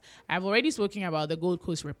to us, I've already spoken about the Gold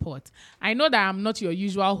Coast Report. I know that I'm not your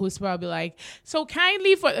usual host, but I'll be like, so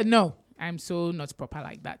kindly no, I'm so not proper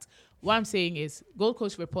like that. What I'm saying is Gold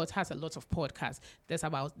Coast Report has a lot of podcasts. There's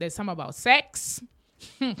some about sex.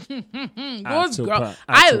 Those girls,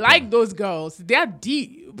 I like those girls. They are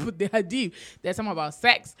deep. There's some about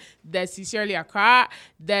sex. There's Sincerely Accra.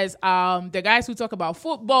 There's the guys who talk about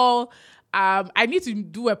football. I need to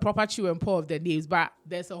do a proper chew and pour of the names, but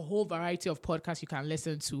there's a whole variety of podcasts you can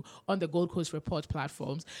listen to on the Gold Coast Report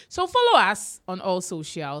platforms. So follow us on all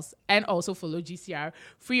socials and also follow GCR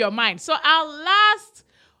Free Your Mind. So our last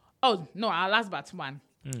but one.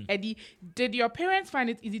 Eddie, did your parents find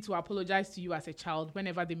it easy to apologize to you as a child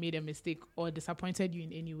whenever they made a mistake or disappointed you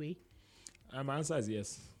in any way? My answer is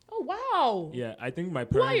yes. Oh, wow. Yeah, I think my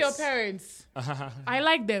Who parents... are your parents? I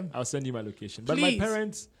like them. I'll send you my location. Please. But my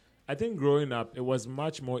parents, I think growing up, it was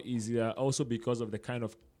much more easier also because of the kind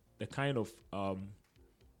of I'll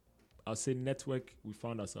say network we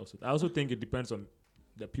found ourselves with. I also think it depends on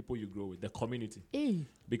the people you grow with, the community.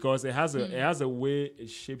 Because it has a way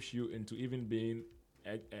it shapes you into even being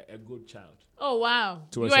a good child. Oh, wow.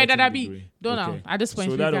 To you are a degree. Don't know. At this point,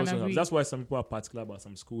 so we that can also agree. helps. That's why some people are particular about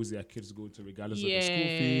some schools their kids go to, regardless of the school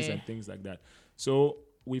fees and things like that. So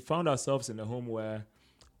we found ourselves in a home where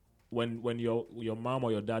when your mom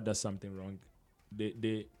or your dad does something wrong,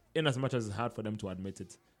 they in as much as it's hard for them to admit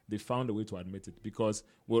it, they found a way to admit it, because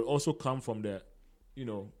we'll also come from the,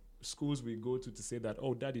 schools we go to say that,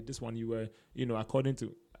 oh, daddy, this one you were, according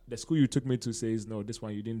to the school you took me to says, no, this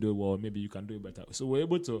one you didn't do it well, maybe you can do it better. So we're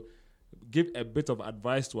able to give a bit of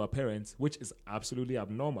advice to our parents, which is absolutely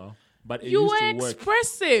abnormal, but it used to work. You were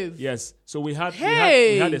expressive. Yes. So we had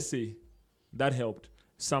a say. That helped.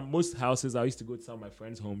 Most houses, I used to go to some of my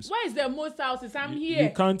friends' homes. Where is the most houses? I'm here. You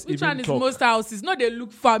can't Which even one is talk. most houses? No, they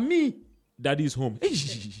look for me. Daddy's home.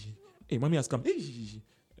 Hey, mommy has come.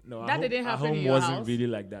 No, That didn't happen our home in your wasn't house? really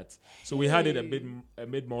like that. So we had it a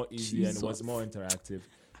bit more easy, and it was more interactive,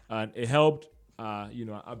 and it helped. Our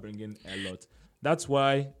upbringing a lot. That's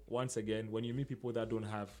why, once again, when you meet people that don't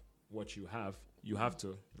have what you have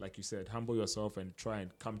to, like you said, humble yourself and try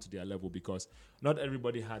and come to their level, because not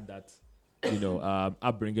everybody had that,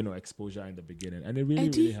 upbringing or exposure in the beginning, and it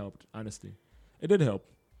really helped. Honestly, it did help.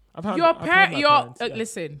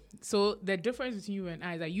 Listen. So the difference between you and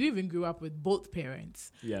I is that you even grew up with both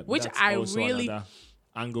parents. Yeah, which that's I also really another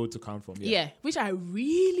angle to come from. Yeah, which I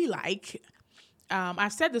really like.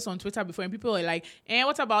 I've said this on Twitter before, and people are like,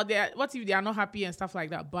 what about that? What if they are not happy and stuff like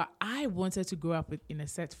that? But I wanted to grow up in a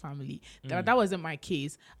set family. That wasn't my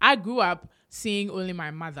case. I grew up seeing only my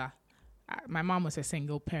mother. My mom was a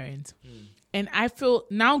single parent. And I feel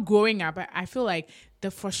now growing up, I feel like the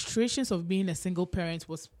frustrations of being a single parent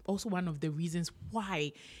was also one of the reasons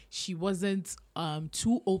why she wasn't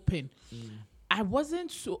too open. I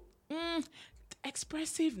wasn't so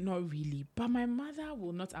expressive, not really. But my mother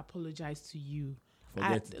will not apologize to you.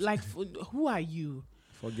 Forget it. Who are you?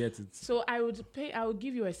 Forget it. So I would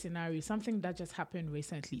give you a scenario, something that just happened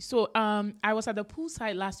recently. So I was at the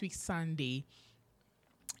poolside last week Sunday.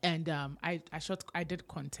 And I did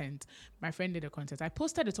content. My friend did the content. I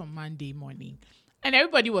posted it on Monday morning. And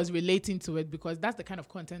everybody was relating to it because that's the kind of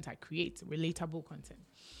content I create, relatable content.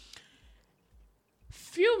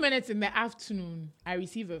 Few minutes in the afternoon, I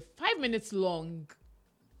receive a 5 minutes long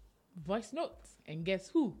voice note. And guess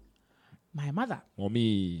who? My mother.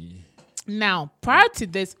 Mommy. Now, prior to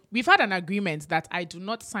this, we've had an agreement that I do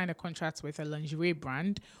not sign a contract with a lingerie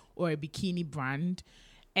brand or a bikini brand.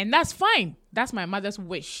 And that's fine. That's my mother's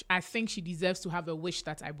wish. I think she deserves to have a wish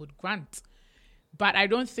that I would grant. But I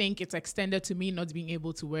don't think it's extended to me not being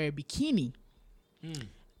able to wear a bikini.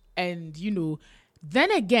 And,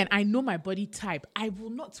 then again, I know my body type. I will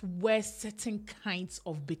not wear certain kinds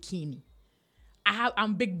of bikini.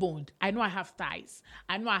 I'm big boned. I know I have thighs.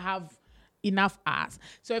 I know I have enough ass.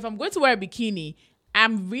 So if I'm going to wear a bikini,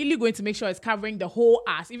 I'm really going to make sure it's covering the whole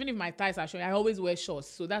ass. Even if my thighs are showing, I always wear shorts.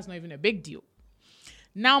 So that's not even a big deal.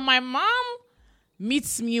 Now, my mom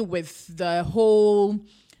meets me with the whole,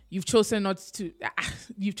 you've chosen not to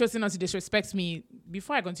disrespect me.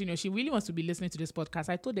 Before I continue, she really wants to be listening to this podcast.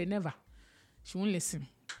 I told her never. She won't listen.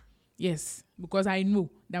 Yes, because I know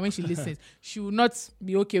that when she listens, she will not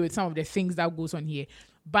be okay with some of the things that goes on here.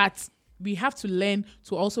 But we have to learn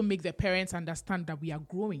to also make the parents understand that we are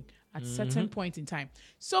growing at a certain point in time.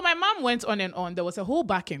 So my mom went on and on. There was a whole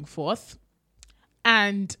back and forth.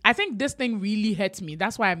 And I think this thing really hurt me.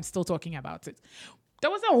 That's why I'm still talking about it.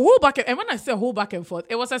 There was a whole and when I say whole back and forth,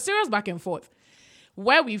 it was a serious back and forth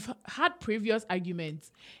where we've had previous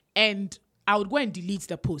arguments, and I would go and delete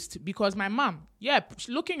the post because my mom, she's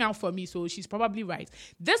looking out for me, so she's probably right.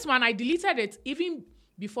 This one, I deleted it even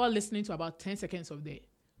before listening to about 10 seconds of the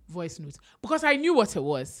voice note because I knew what it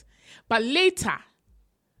was. But later,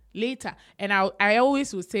 and I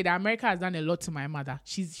always would say that America has done a lot to my mother.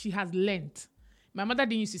 She has learned. My mother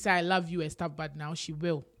didn't used to say I love you and stuff, but now she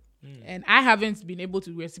will. And I haven't been able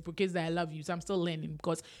to reciprocate that I love you, so I'm still learning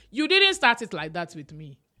because you didn't start it like that with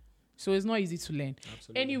me. So it's not easy to learn.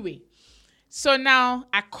 Absolutely. Anyway, so now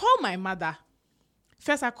I call my mother.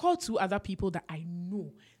 First, I call 2 other people that I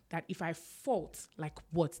know that if I fault, like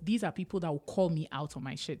what? These are people that will call me out on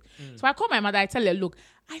my shit. So I call my mother. I tell her, look,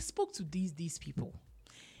 I spoke to these people.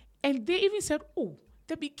 And they even said, oh,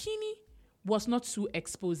 the bikini was not too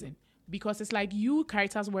exposing. Because it's like you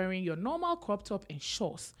characters wearing your normal crop top and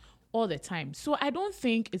shorts all the time. So I don't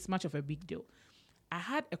think it's much of a big deal. I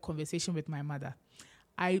had a conversation with my mother.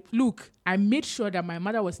 I made sure that my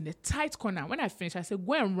mother was in a tight corner. When I finished, I said,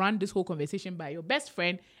 go and run this whole conversation by your best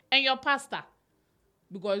friend and your pastor.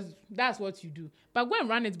 Because that's what you do. But go and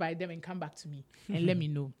run it by them and come back to me and let me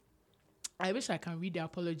know. I wish I can read the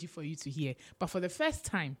apology for you to hear. But for the first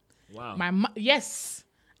time, yes,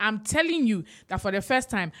 I'm telling you that for the first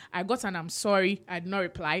time, I got an I'm sorry, I did not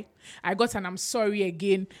reply. I got an I'm sorry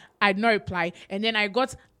again, I did not reply. And then I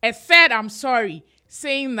got a third I'm sorry,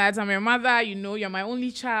 saying that I'm your mother, you're my only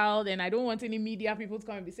child, and I don't want any media people to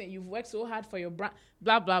come and be saying, you've worked so hard for your blah,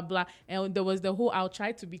 blah, blah. And there was the whole, I'll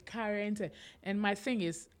try to be current. And my thing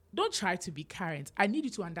is, don't try to be current. I need you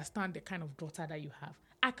to understand the kind of daughter that you have.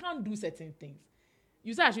 I can't do certain things.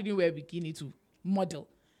 You said I shouldn't wear a bikini to model.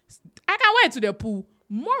 I can wear it to the pool.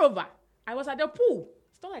 Moreover, I was at the pool.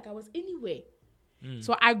 It's not like I was anywhere.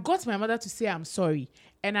 So I got my mother to say I'm sorry.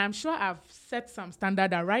 And I'm sure I've set some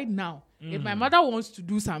standard that right now, if my mother wants to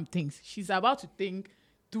do some things, she's about to think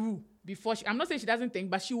through before I'm not saying she doesn't think,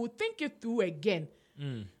 but she will think it through again.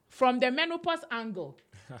 From the menopause angle,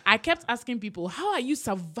 I kept asking people, how are you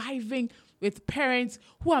surviving with parents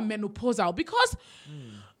who are menopausal? Because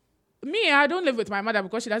me, I don't live with my mother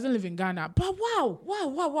because she doesn't live in Ghana. But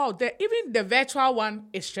wow. Even the virtual one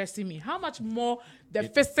is stressing me. How much more the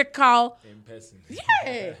physical. In person.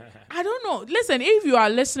 Yeah. I don't know. Listen, if you are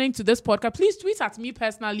listening to this podcast, please tweet at me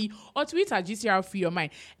personally or tweet at GCR Free Your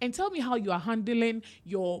Mind and tell me how you are handling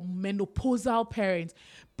your menopausal parents.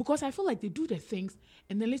 Because I feel like they do the things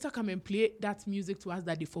and then later come and play that music to us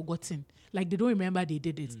that they've forgotten. Like they don't remember they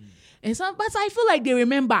did it. And so, but I feel like they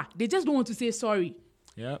remember. They just don't want to say sorry.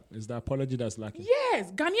 Yeah, it's the apology that's lacking.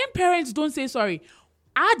 Yes, Ghanaian parents don't say sorry.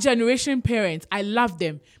 Our generation parents, I love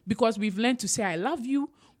them because we've learned to say I love you.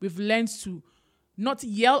 We've learned to not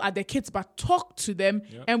yell at the kids but talk to them.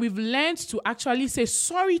 Yep. And we've learned to actually say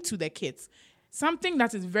sorry to the kids. Something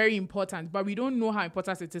that is very important, but we don't know how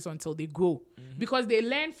important it is until they grow. Because they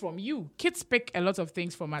learn from you. Kids pick a lot of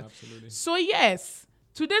things from us. Absolutely. So yes,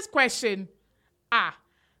 to this question,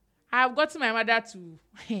 I've got my mother to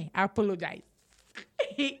apologize.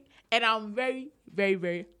 And I'm very, very,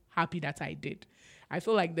 very happy that I did. I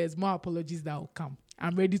feel like there's more apologies that will come.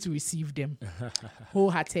 I'm ready to receive them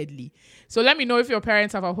wholeheartedly. So let me know if your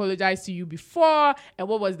parents have apologized to you before and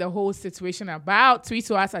what was the whole situation about. Tweet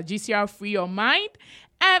to us at GCR Free Your Mind.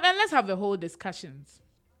 And let's have the whole discussions.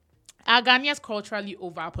 Are Ghanaians culturally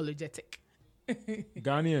over-apologetic?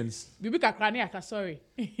 Ghanaians. Bibi Kakrani, sorry.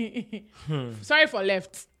 Sorry for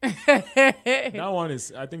left. That one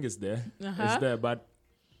is, I think it's there. It's there, but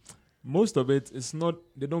most of it is not,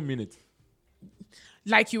 they don't mean it.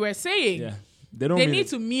 Like you were saying. Yeah. They don't They mean need it.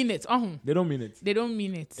 to mean it. They don't mean it. They don't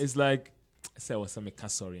mean it. It's like, say, was some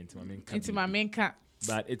sorry into my main Into my main cat.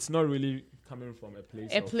 But it's not really coming from a place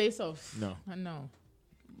A place of. No. No.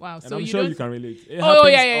 Wow. And So I'm you sure don't. you can relate. It Oh,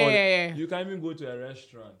 happens yeah. You can even go to a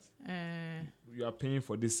restaurant. You are paying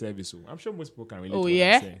for this service. So I'm sure most people can relate to what I'm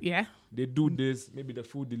yeah. saying. Yeah. They do this, maybe the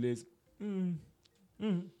food delays.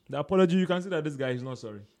 The apology, you can see that this guy is not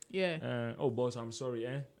sorry. Yeah. Oh, boss, I'm sorry.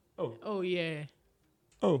 Oh, yeah.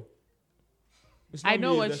 Oh. It's not I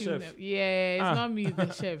know me, what the you chef. know. Yeah, it's not me,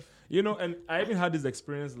 the chef. You know, and I even had this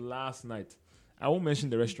experience last night. I won't mention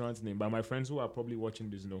the restaurant's name, but my friends who are probably watching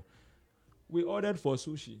this know. We ordered for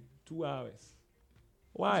sushi 2 hours.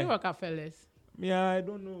 Why? You work at fellas. Yeah, I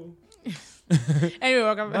don't know. Anyway,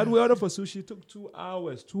 work at But we ordered for sushi. It took 2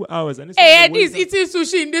 hours. 2 hours. And it's Hey, not the this waiter- eating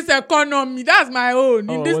sushi in this economy. That's my own.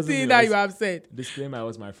 Oh, in it this wasn't thing me, that it was- you have said. Disclaimer, I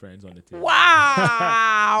was my friends on the table.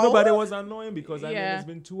 Wow. No, but it was annoying because I mean, Yeah. it's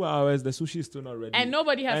been 2 hours. The sushi is still not ready. And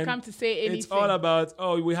nobody has And come to say anything. It's all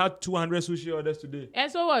about, we had 200 sushi orders today.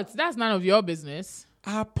 And so what? That's none of your business.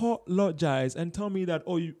 Apologize and tell me that,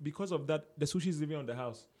 because of that, the sushi is leaving on the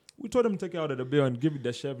house. We told them to take it out of the bill and give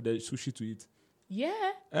the chef the sushi to eat.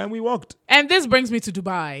 Yeah. And we walked. And this brings me to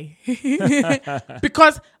Dubai.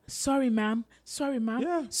 Because, sorry, ma'am.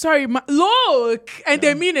 Yeah. Sorry, ma'am. Look. And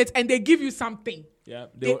they mean it. And they give you something. Yeah.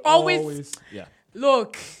 They will always yeah.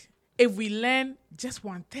 Look, if we learn just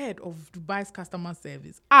 1/3 of Dubai's customer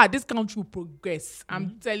service, this country will progress.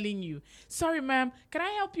 I'm telling you. Sorry, ma'am. Can I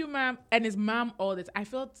help you, ma'am? And it's ma'am all that. I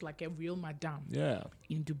felt like a real madam Yeah.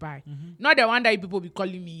 in Dubai. Not the one that people be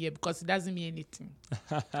calling me here because it doesn't mean anything.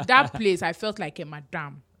 That place, I felt like a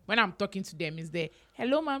madam. When I'm talking to them, it's there.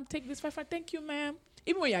 Hello, ma'am. Take this 5. Thank you, ma'am.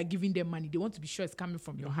 Even when you're giving them money, they want to be sure it's coming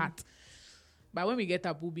from your heart. But when we get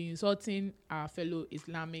up, we'll be insulting our fellow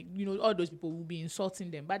Islamic, all those people will be insulting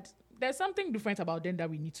them. But there's something different about them that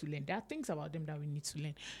we need to learn. There are things about them that we need to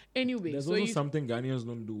learn. Anyway, There's so also something Ghanaians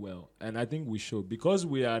don't do well. And I think we should. Because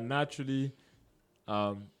we are naturally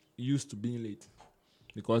used to being late.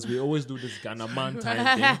 Because we always do this Ghana man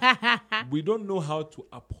time thing. We don't know how to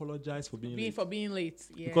apologize for being late. for being late.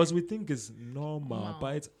 Yeah. Because we think it's normal,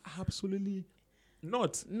 but it's absolutely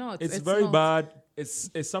not. It's very not. bad.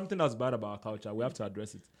 It's something that's bad about our culture. We have to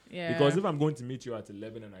address it. Yeah. Because if I'm going to meet you at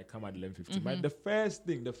 11 and I come at 11:50, but the first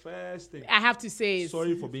thing, I have to say is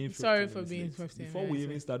sorry for being 15 sorry for minutes being late. 15 Before we minutes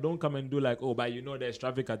even late. start, don't come and do like, but there's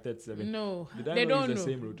traffic at 37. No, Did I they know don't it's know.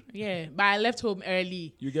 the same road? Yeah, but I left home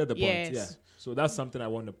early. You get the point, Yes. yeah. So that's something I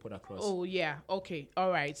want to put across. Oh yeah, okay,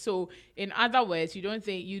 all right. So in other words, you don't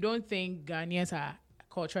think Ghanaians are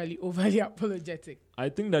culturally overly apologetic? I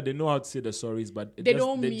think that they know how to say the sorries, but They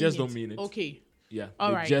don't don't mean it. Okay. Yeah, All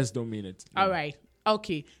they right. just don't mean it. All right.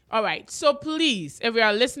 Okay. All right. So please, if you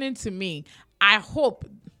are listening to me, I hope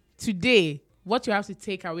today what you have to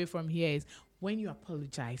take away from here is when you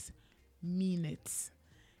apologize, mean it.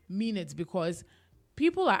 Mean it, because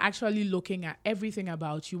people are actually looking at everything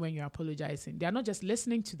about you when you're apologizing. They are not just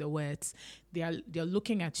listening to the words. They're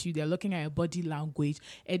looking at you. They're looking at your body language.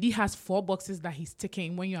 Eddie has 4 boxes that he's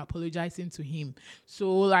ticking when you're apologizing to him.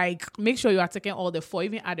 So make sure you are ticking all the 4,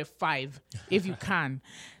 even add a 5 if you can.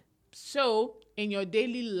 So in your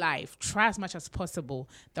daily life, try as much as possible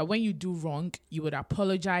that when you do wrong, you would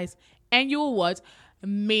apologize and you will what?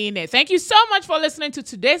 mean it. Thank you so much for listening to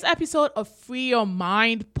today's episode of Free Your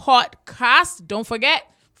Mind podcast. Don't forget,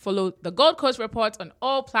 follow the Gold Coast Report on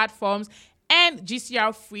all platforms and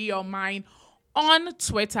GCR Free Your Mind on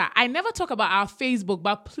Twitter. I never talk about our Facebook,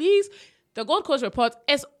 but please, the Gold Coast Report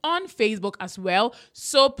is on Facebook as well.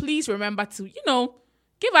 So please remember to,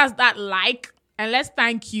 give us that like, and let's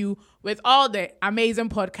thank you with all the amazing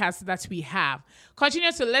podcasts that we have.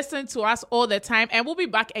 Continue to listen to us all the time, and we'll be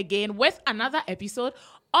back again with another episode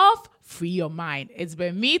of Free Your Mind. It's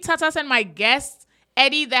been me, Tatas, and my guest,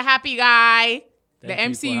 Eddie the Happy Guy. The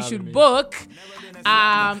MC you should book.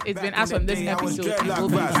 It's been us on this episode. We'll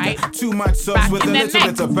be right Too much sauce back with in a the little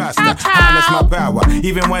next. bit of pasta. Ciao, Harness my ciao. power.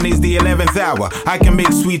 Even when it's the 11th hour, I can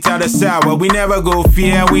make sweet out of sour. We never go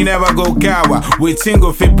fear, we never go cower. With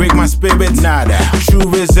single fit break my spirit, nada. True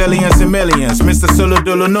resilience in millions. Mr. Solo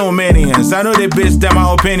Dolo, no minions. I know they bitch them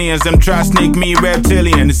my opinions. Them try sneak me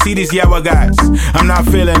reptilian. See these yawa guys, I'm not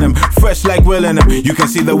feeling them. Fresh like willing them. You can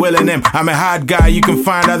see the will in them. I'm a hard guy, you can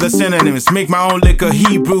find other synonyms. Make my own liquor,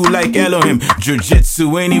 Hebrew like Elohim.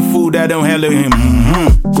 Jiu-jitsu, any food that don't hello him.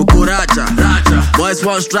 Kukuracha, racha. Boys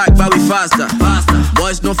won't strike, but we faster.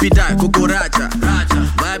 Boys no fit die, kukuracha, racha.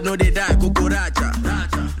 Vibe no they die, kukuracha,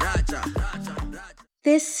 racha.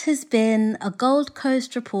 This has been a Gold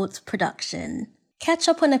Coast Reports production. Catch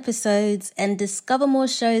up on episodes and discover more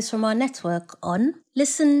shows from our network on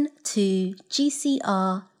listen to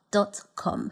gcr.com.